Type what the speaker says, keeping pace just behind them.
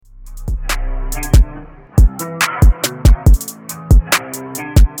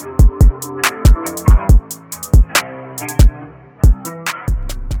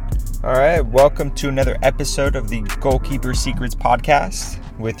welcome to another episode of the Goalkeeper Secrets Podcast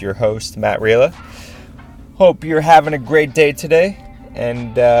with your host, Matt Rela. Hope you're having a great day today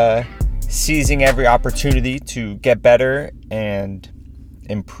and seizing every opportunity to get better and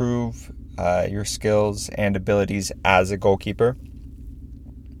improve your skills and abilities as a goalkeeper.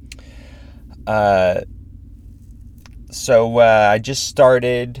 So I just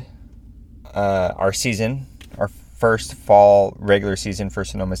started our season, our first fall regular season for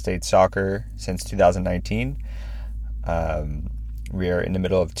Sonoma State Soccer since 2019. We are in the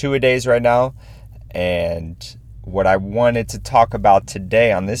middle of two-a-days right now, and what I wanted to talk about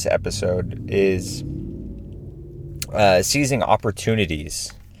today on this episode is seizing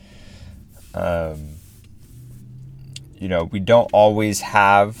opportunities. We don't always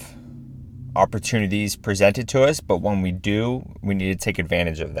have opportunities presented to us, but when we do, we need to take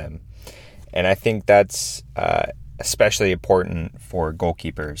advantage of them. And I think that's especially important for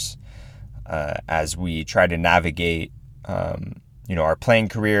goalkeepers as we try to navigate, our playing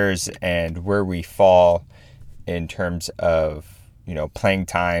careers and where we fall in terms of, playing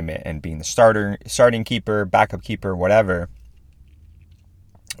time and being the starting keeper, backup keeper, whatever.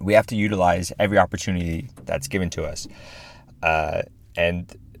 We have to utilize every opportunity that's given to us.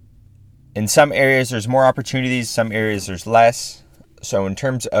 And in some areas, there's more opportunities. Some areas, there's less. So in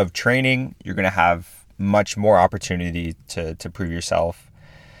terms of training, you're going to have much more opportunity to prove yourself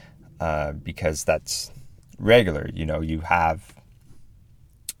because that's regular. You have,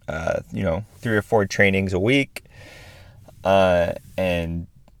 3 or 4 trainings a week. And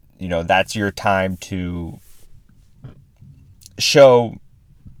that's your time to show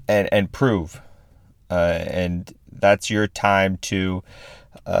and prove. And that's your time to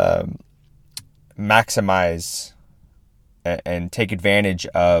maximize and take advantage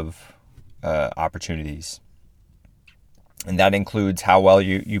of opportunities. And that includes how well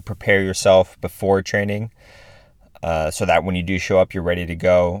you prepare yourself before training so that when you do show up, you're ready to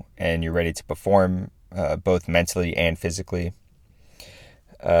go and you're ready to perform both mentally and physically.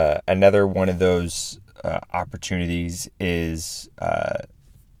 Another one of those opportunities is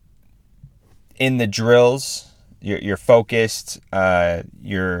in the drills. You're focused,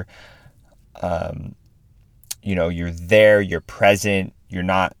 you're there, you're present,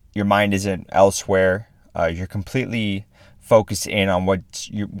 your mind isn't elsewhere. You're completely focused in on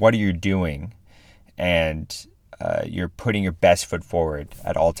what are you doing, and you're putting your best foot forward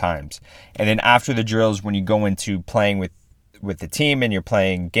at all times. And then after the drills, when you go into playing with the team and you're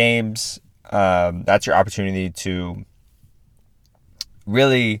playing games, that's your opportunity to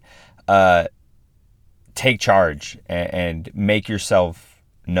really take charge and make yourself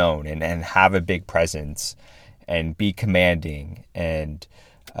known and have a big presence and be commanding and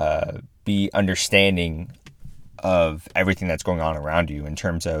be understanding of everything that's going on around you in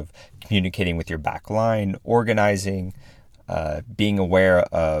terms of communicating with your back line, organizing, being aware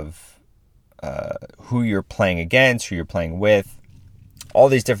of who you're playing against, who you're playing with. All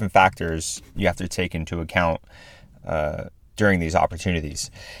these different factors you have to take into account during these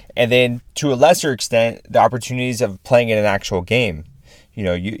opportunities. And then to a lesser extent, the opportunities of playing in an actual game.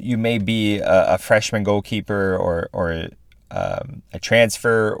 You may be a freshman goalkeeper or a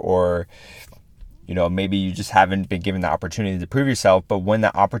transfer, or maybe you just haven't been given the opportunity to prove yourself. But when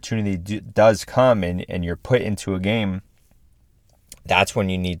the opportunity does come and you're put into a game, that's when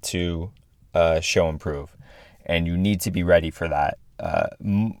you need to show and prove, and you need to be ready for that.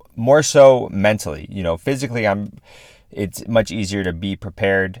 More so mentally. Physically, it's much easier to be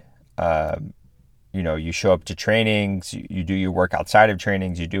prepared. You show up to trainings, you do your work outside of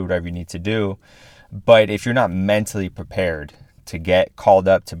trainings, you do whatever you need to do. But if you're not mentally prepared to get called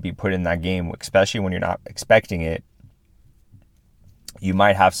up to be put in that game, especially when you're not expecting it, you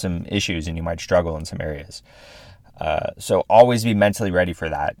might have some issues and you might struggle in some areas. So always be mentally ready for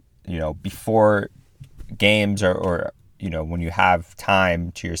that. Before games or when you have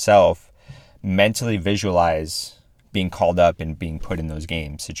time to yourself, mentally visualize being called up and being put in those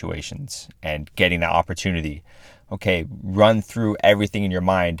game situations and getting that opportunity. Okay, run through everything in your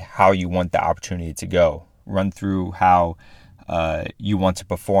mind, how you want the opportunity to go. Run through how you want to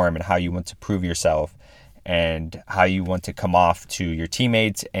perform and how you want to prove yourself and how you want to come off to your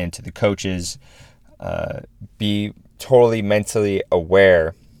teammates and to the coaches. Be totally mentally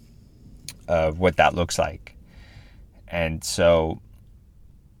aware of what that looks like. And so,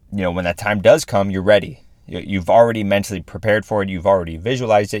 when that time does come, you're ready. You've already mentally prepared for it. You've already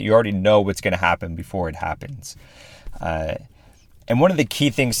visualized it. You already know what's going to happen before it happens. And one of the key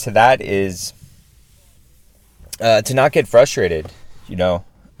things to that is to not get frustrated,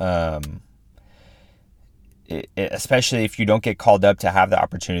 especially if you don't get called up to have the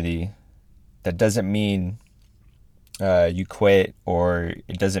opportunity. That doesn't mean you quit, or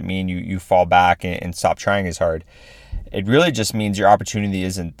it doesn't mean you fall back and stop trying as hard. It really just means your opportunity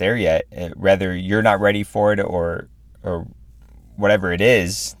isn't there yet. Whether you're not ready for it or whatever it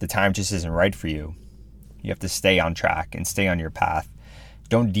is, the time just isn't right for you. You have to stay on track and stay on your path.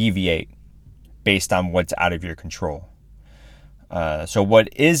 Don't deviate based on what's out of your control. So what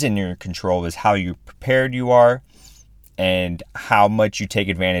is in your control is how you prepared you are and how much you take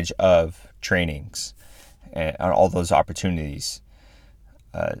advantage of trainings and all those opportunities.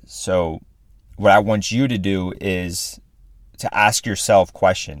 So what I want you to do is to ask yourself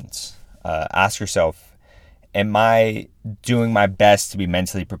questions. Ask yourself, am I doing my best to be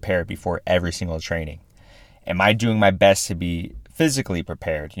mentally prepared before every single training? Am I doing my best to be physically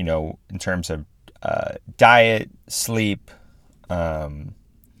prepared, in terms of diet, sleep, and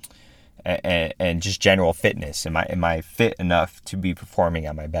just general fitness? Am I fit enough to be performing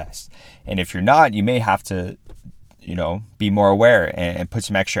at my best? And if you're not, you may have to, be more aware and put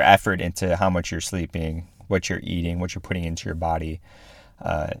some extra effort into how much you're sleeping, what you're eating, what you're putting into your body,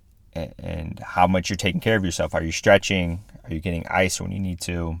 and how much you're taking care of yourself. Are you stretching? Are you getting ice when you need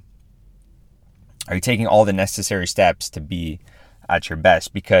to? Are you taking all the necessary steps to be at your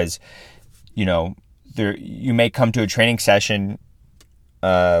best? Because, you may come to a training session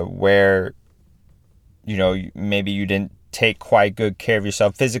where, maybe you didn't take quite good care of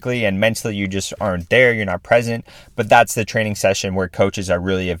yourself physically, and mentally you just aren't there, you're not present. But that's the training session where coaches are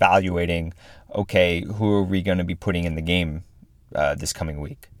really evaluating, okay, who are we going to be putting in the game this coming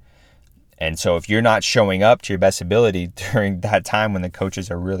week? And so if you're not showing up to your best ability during that time when the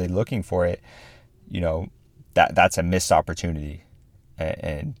coaches are really looking for it, that's a missed opportunity.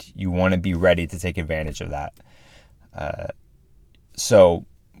 And you want to be ready to take advantage of that. So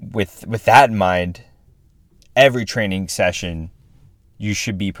with that in mind, every training session, you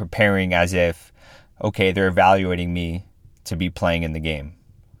should be preparing as if, okay, they're evaluating me to be playing in the game.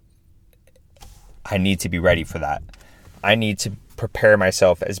 I need to be ready for that. I need to prepare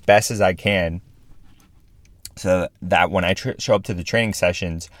myself as best as I can so that when I show up to the training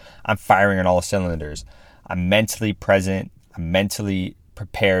sessions, I'm firing on all cylinders. I'm mentally present. I'm mentally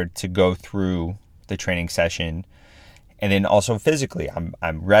prepared to go through the training session. And then also physically,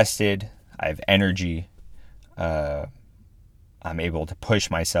 I'm rested. I have energy. I'm able to push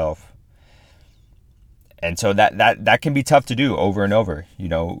myself. And so that can be tough to do over and over.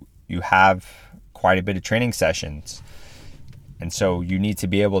 You have quite a bit of training sessions. And so you need to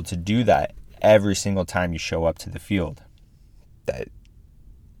be able to do that every single time you show up to the field, that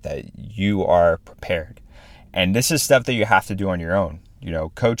you are prepared. And this is stuff that you have to do on your own.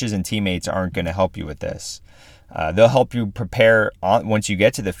 Coaches and teammates aren't going to help you with this. They'll help you prepare once you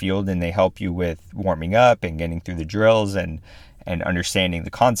get to the field, and they help you with warming up and getting through the drills and understanding the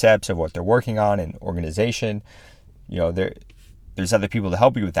concepts of what they're working on and organization. There's other people to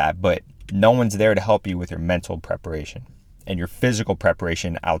help you with that, but no one's there to help you with your mental preparation and your physical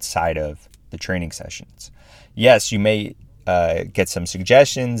preparation outside of the training sessions. Yes, you may get some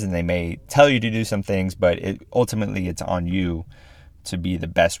suggestions and they may tell you to do some things, but ultimately it's on you to be the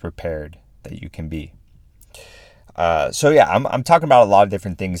best prepared that you can be. I'm talking about a lot of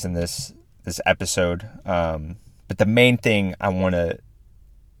different things in this episode, but the main thing I want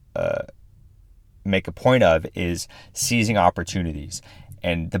to make a point of is seizing opportunities.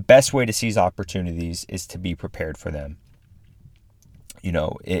 And the best way to seize opportunities is to be prepared for them.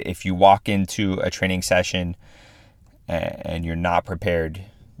 If you walk into a training session and you're not prepared,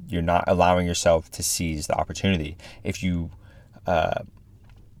 you're not allowing yourself to seize the opportunity. If you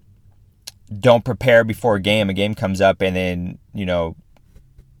don't prepare before a game comes up, and then,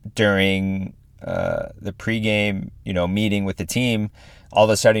 during the pregame, meeting with the team, all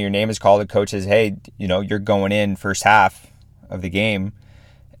of a sudden your name is called, the coach says, hey, you're going in first half of the game,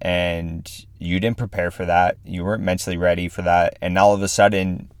 and you didn't prepare for that. You weren't mentally ready for that. And all of a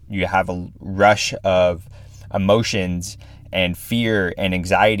sudden you have a rush of emotions and fear and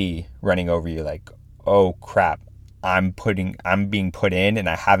anxiety running over you. Like, oh crap, I'm being put in and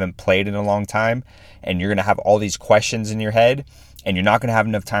I haven't played in a long time. And you're going to have all these questions in your head, and you're not going to have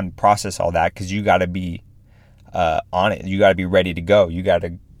enough time to process all that, because you got to be on it. You got to be ready to go. You got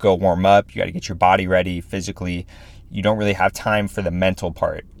to go warm up. You got to get your body ready physically. You don't really have time for the mental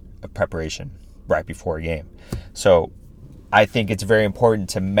part of preparation right before a game. So I think it's very important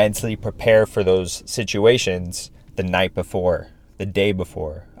to mentally prepare for those situations the night before, the day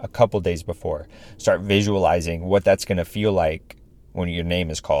before, a couple days before. Start visualizing what that's going to feel like when your name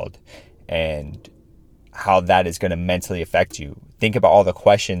is called and how that is going to mentally affect you. Think about all the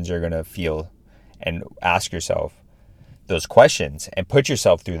questions you're going to feel and ask yourself those questions and put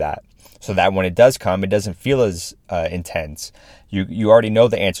yourself through that. so that when it does come, it doesn't feel as intense. You already know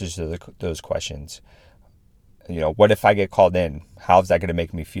the answers to those questions. What if I get called in? How's that going to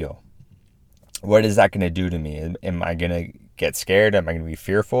make me feel? What is that going to do to me? Am I going to get scared? Am I going to be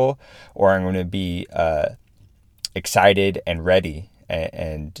fearful? Or am I going to be excited and ready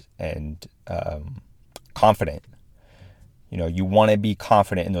and confident? You want to be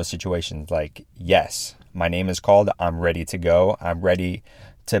confident in those situations. Like, yes, my name is called. I'm ready to go. I'm ready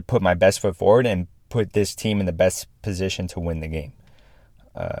to put my best foot forward and put this team in the best position to win the game.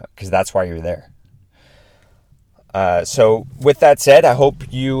 Because that's why you're there. So with that said, I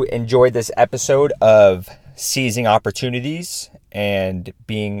hope you enjoyed this episode of seizing opportunities and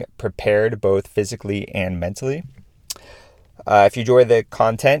being prepared both physically and mentally. If you enjoy the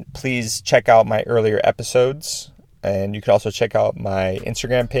content, please check out my earlier episodes. And you can also check out my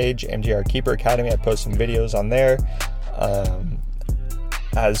Instagram page, MGR Keeper Academy. I post some videos on there,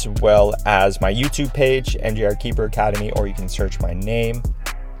 as well as my YouTube page, MGR Keeper Academy, or you can search my name.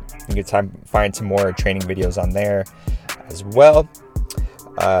 You can find some more training videos on there as well.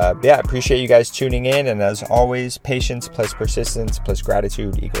 I appreciate you guys tuning in. And as always, patience plus persistence plus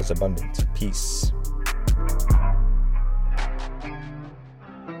gratitude equals abundance. Peace.